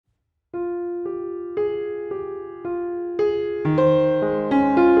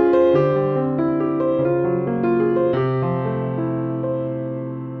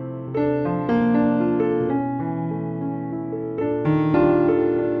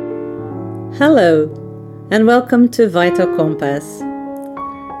Hello, and welcome to Vital Compass.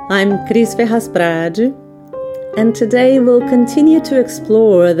 I'm Cris Ferraz Prade, and today we'll continue to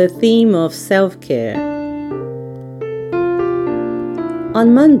explore the theme of self-care.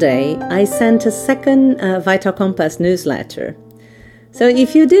 On Monday, I sent a second Vital Compass newsletter. So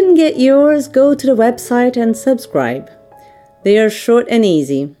if you didn't get yours, go to the website and subscribe. They are short and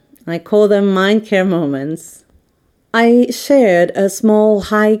easy. I call them Mind Care Moments. I shared a small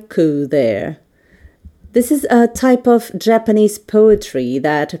haiku there. This is a type of Japanese poetry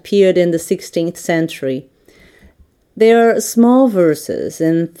that appeared in the 16th century. They are small verses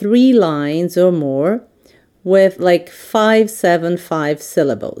in 3 lines or more with like 5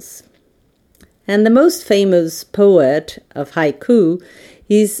 syllables. And the most famous poet of haiku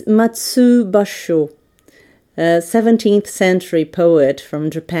is Matsuo Basho, a 17th century poet from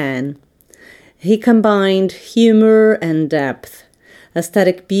Japan. He combined humor and depth,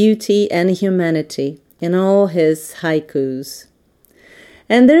 aesthetic beauty and humanity in all his haikus.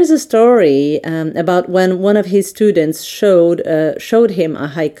 And there's a story about when one of his students showed him a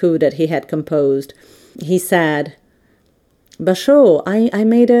haiku that he had composed. He said, "Basho, I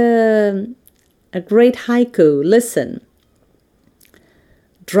made a great haiku. Listen.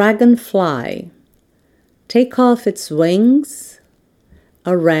 Dragonfly, take off its wings,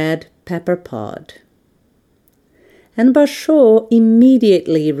 a red pepper pod." And Basho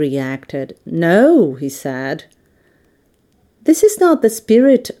immediately reacted. "No," he said. "This is not the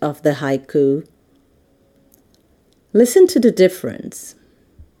spirit of the haiku. Listen to the difference.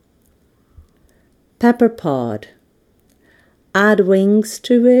 Pepper pod, add wings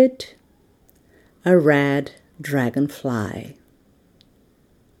to it, a red dragonfly."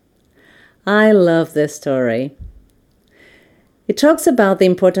 I love this story. It talks about the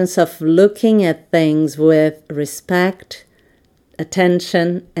importance of looking at things with respect,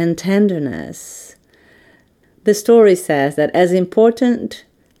 attention, and tenderness. The story says that as important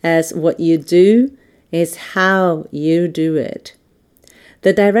as what you do is how you do it.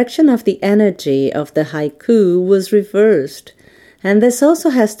 The direction of the energy of the haiku was reversed, and this also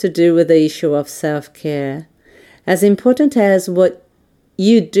has to do with the issue of self-care. As important as what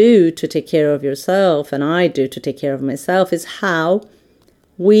you do to take care of yourself and I do to take care of myself is how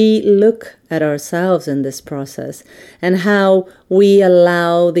we look at ourselves in this process and how we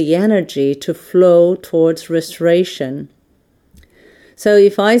allow the energy to flow towards restoration. So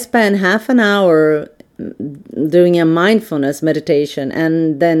if I spend half an hour doing a mindfulness meditation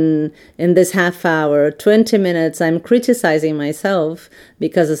and then in this half hour, 20 minutes, I'm criticizing myself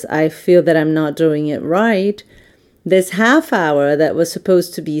because I feel that I'm not doing it right, this half hour that was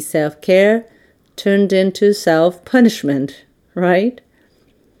supposed to be self-care turned into self-punishment, right?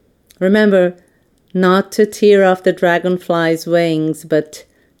 Remember, not to tear off the dragonfly's wings, but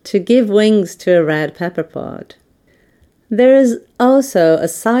to give wings to a red pepper pod. There is also a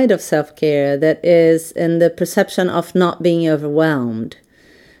side of self-care that is in the perception of not being overwhelmed.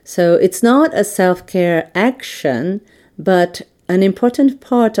 So it's not a self-care action, but an important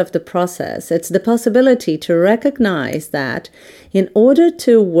part of the process. It's the possibility to recognize that in order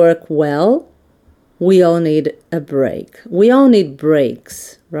to work well, we all need a break. We all need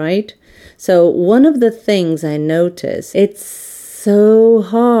breaks, right? So one of the things I notice, it's so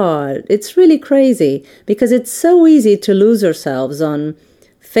hard. It's really crazy because it's so easy to lose ourselves on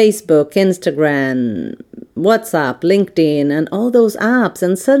Facebook, Instagram, WhatsApp, LinkedIn, and all those apps.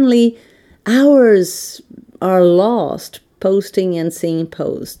 And suddenly hours are lost posting and seeing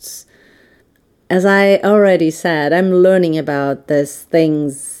posts. As I already said, I'm learning about these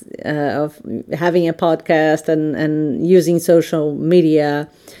things of having a podcast and using social media.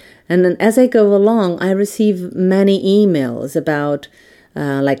 And then as I go along, I receive many emails about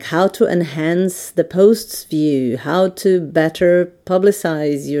like how to enhance the post's view, how to better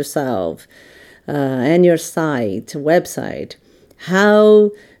publicize yourself and your site, website,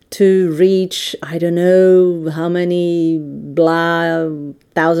 how to reach, I don't know how many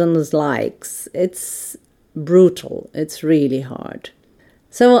thousands likes. It's brutal. It's really hard.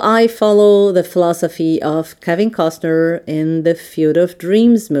 So I follow the philosophy of Kevin Costner in the Field of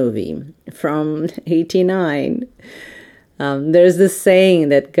Dreams movie from 1989. There's this saying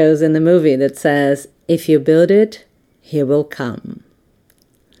that goes in the movie that says, "If you build it, he will come."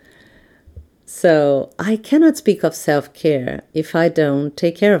 So I cannot speak of self-care if I don't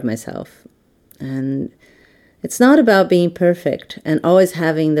take care of myself. And it's not about being perfect and always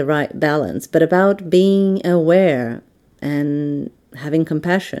having the right balance, but about being aware and having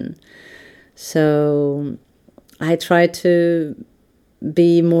compassion. So I try to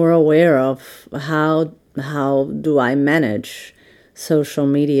be more aware of how do I manage social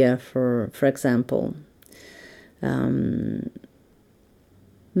media, for example.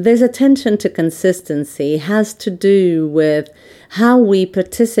 This attention to consistency has to do with how we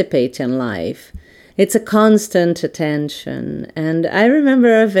participate in life. It's a constant attention. And I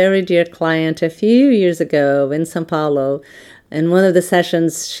remember a very dear client a few years ago in São Paulo. In one of the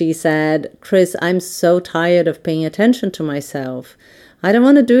sessions, she said, "Chris, I'm so tired of paying attention to myself. I don't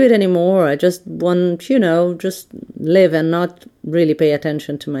want to do it anymore. I just want, just live and not really pay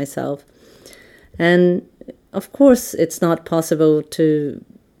attention to myself." And of course, it's not possible to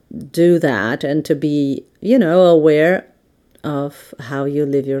do that and to be, aware of how you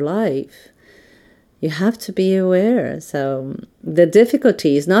live your life. You have to be aware. So the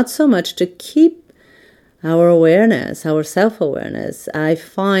difficulty is not so much to keep our awareness, our self-awareness. I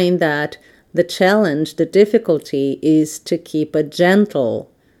find that the challenge, the difficulty is to keep a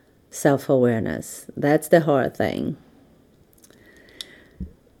gentle self-awareness. That's the hard thing.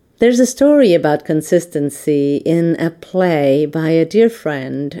 There's a story about consistency in a play by a dear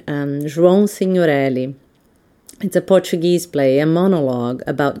friend, João Signorelli. It's a Portuguese play, a monologue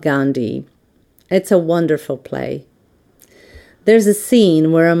about Gandhi. It's a wonderful play. There's a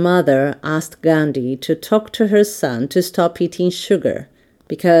scene where a mother asked Gandhi to talk to her son to stop eating sugar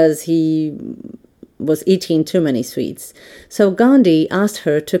because he was eating too many sweets. So Gandhi asked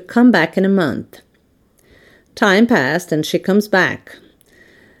her to come back in a month. Time passed and she comes back.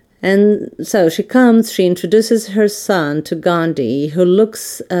 And so she comes, she introduces her son to Gandhi, who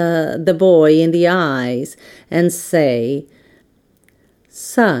looks the boy in the eyes and say,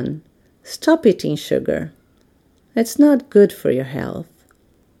 "Son, stop eating sugar. It's not good for your health."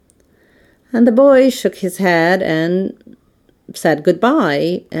 And the boy shook his head and said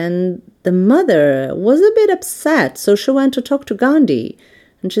goodbye. And the mother was a bit upset, so she went to talk to Gandhi.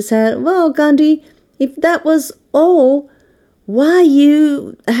 And she said, "Well, Gandhi, if that was all, why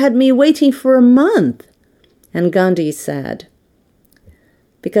you had me waiting for a month?" And Gandhi said,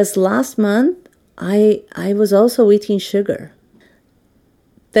 "Because last month I was also eating sugar."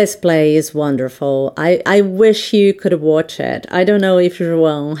 This play is wonderful. I wish you could watch it. I don't know if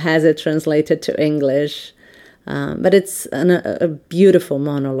João has it translated to English, but it's a beautiful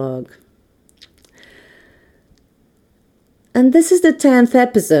monologue. And this is the 10th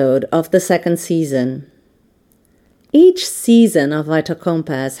episode of the second season. Each season of Vital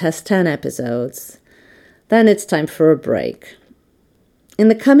Compass has 10 episodes. Then it's time for a break. In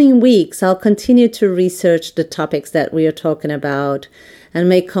the coming weeks, I'll continue to research the topics that we are talking about and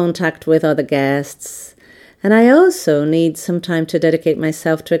make contact with other guests. And I also need some time to dedicate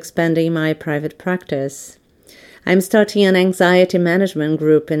myself to expanding my private practice. I'm starting an anxiety management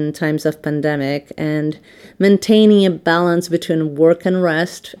group in times of pandemic, and maintaining a balance between work and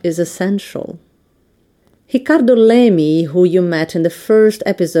rest is essential. Ricardo Leme, who you met in the first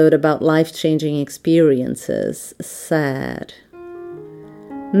episode about life-changing experiences, said,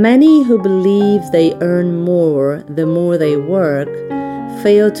 "Many who believe they earn more the more they work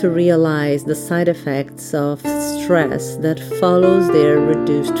fail to realize the side effects of stress that follows their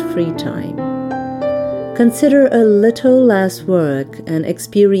reduced free time. Consider a little less work and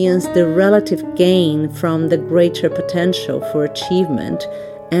experience the relative gain from the greater potential for achievement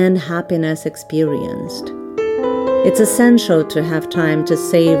and happiness experienced. It's essential to have time to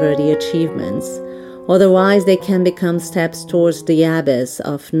savor the achievements, otherwise they can become steps towards the abyss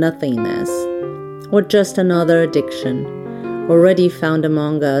of nothingness, or just another addiction, already found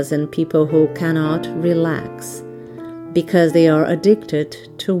among us in people who cannot relax, because they are addicted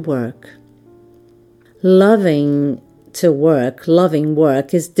to work." Loving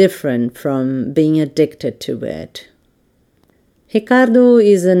work is different from being addicted to it. Ricardo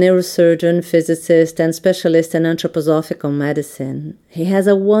is a neurosurgeon, physicist, and specialist in anthroposophical medicine. He has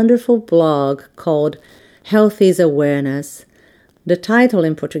a wonderful blog called Health is Awareness. The title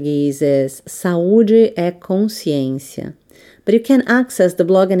in Portuguese is Saúde é Consciência, but you can access the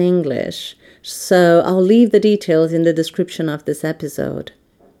blog in English, so I'll leave the details in the description of this episode.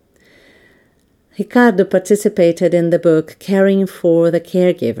 Ricardo participated in the book Caring for the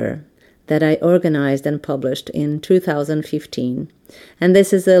Caregiver that I organized and published in 2015, and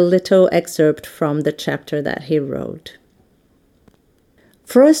this is a little excerpt from the chapter that he wrote.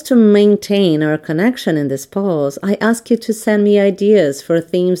 For us to maintain our connection in this pause, I ask you to send me ideas for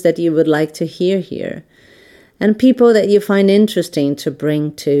themes that you would like to hear here, and people that you find interesting to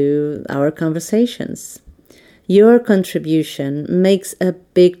bring to our conversations. Your contribution makes a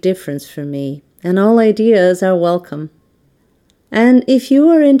big difference for me, and all ideas are welcome. And if you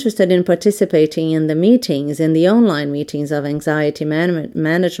are interested in participating in the online meetings of anxiety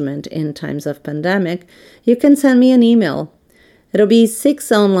management in times of pandemic, you can send me an email. It'll be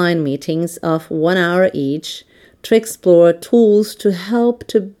 6 online meetings of 1 hour each to explore tools to help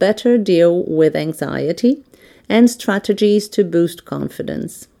to better deal with anxiety and strategies to boost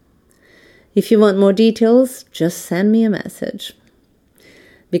confidence. If you want more details, just send me a message.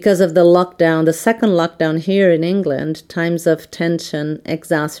 Because of the second lockdown here in England, times of tension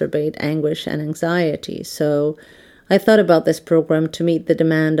exacerbate anguish and anxiety. So I thought about this program to meet the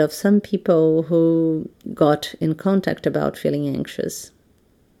demand of some people who got in contact about feeling anxious.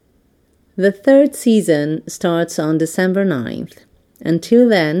 The 3rd season starts on December 9th. Until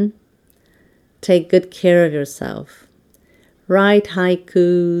then, take good care of yourself. Write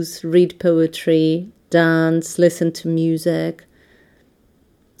haikus, read poetry, dance, listen to music.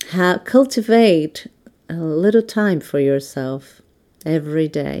 Cultivate a little time for yourself every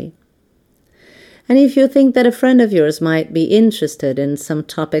day. And if you think that a friend of yours might be interested in some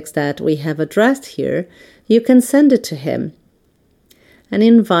topics that we have addressed here, you can send it to him and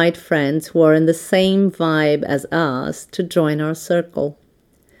invite friends who are in the same vibe as us to join our circle.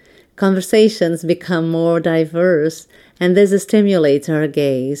 Conversations become more diverse, and this stimulates our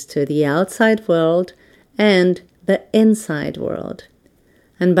gaze to the outside world and the inside world.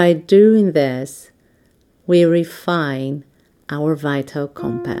 And by doing this, we refine our vital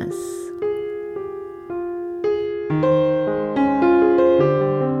compass.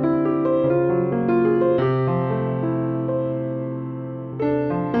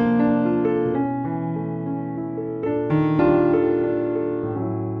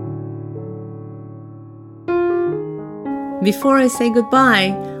 Before I say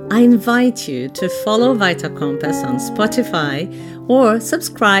goodbye, I invite you to follow Vital Compass on Spotify or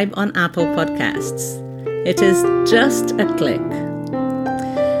subscribe on Apple Podcasts. It is just a click.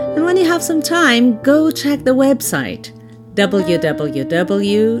 And when you have some time, go check the website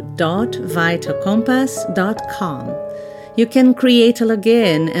www.vitalcompass.com. You can create a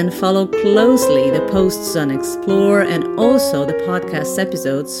login and follow closely the posts on Explore and also the podcast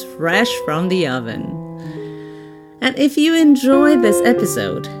episodes fresh from the oven. And if you enjoyed this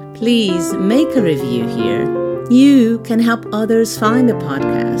episode, please make a review here. You can help others find the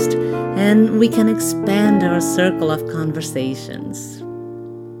podcast, and we can expand our circle of conversations.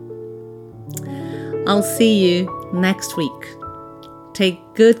 I'll see you next week. Take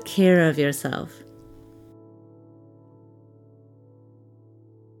good care of yourself.